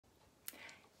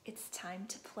It's time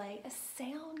to play a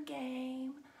sound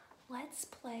game. Let's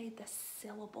play the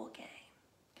syllable game.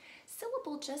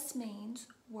 Syllable just means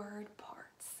word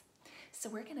parts. So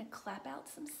we're going to clap out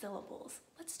some syllables.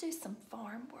 Let's do some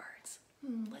farm words.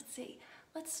 Let's see.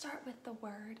 Let's start with the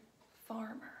word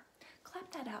farmer.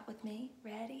 Clap that out with me.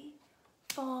 Ready?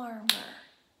 Farmer.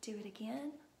 Do it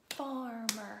again.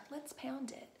 Farmer. Let's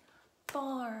pound it.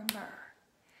 Farmer.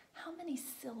 How many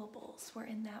syllables were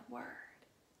in that word?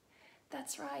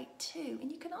 That's right, 2.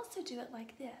 And you can also do it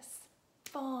like this.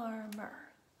 Farmer.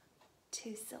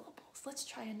 2 syllables. Let's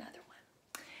try another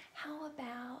one. How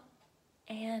about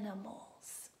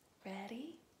animals?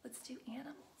 Ready? Let's do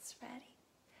animals. Ready?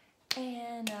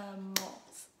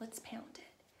 Animals. Let's pound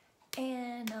it.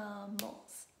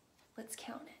 Animals. Let's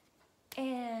count it.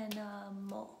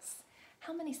 Animals.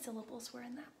 How many syllables were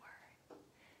in that word?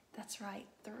 That's right,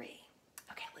 3.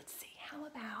 Okay, let's see. How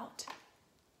about,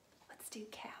 let's do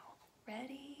cow.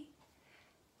 Ready?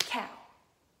 Cow.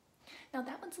 Now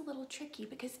that one's a little tricky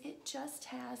because it just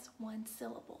has 1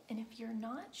 syllable. And if you're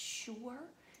not sure,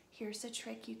 here's a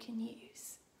trick you can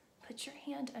use. Put your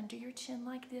hand under your chin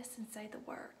like this and say the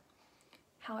word.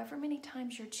 However many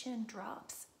times your chin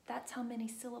drops, that's how many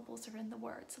syllables are in the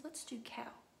word. So let's do cow.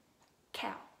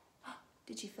 Cow.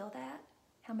 Did you feel that?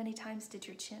 How many times did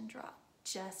your chin drop?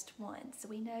 Just 1. So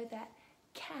we know that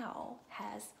cow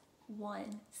has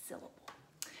 1 syllable.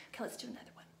 Okay, let's do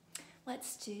another one.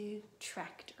 Let's do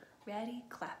tractor. Ready?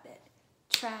 Clap it.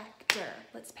 Tractor.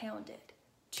 Let's pound it.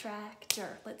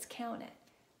 Tractor. Let's count it.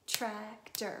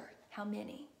 Tractor. How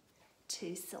many?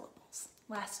 2 syllables.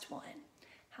 Last one.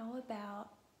 How about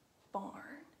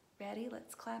barn? Ready?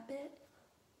 Let's clap it.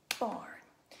 Barn.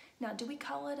 Now, do we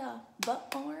call it a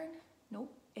butt barn?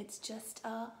 Nope, it's just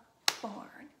a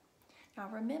barn. Now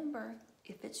remember,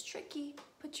 if it's tricky,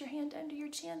 put your hand under your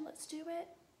chin. Let's do it.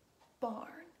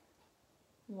 Barn.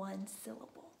 1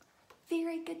 syllable.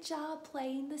 Very good job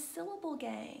playing the syllable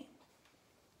game.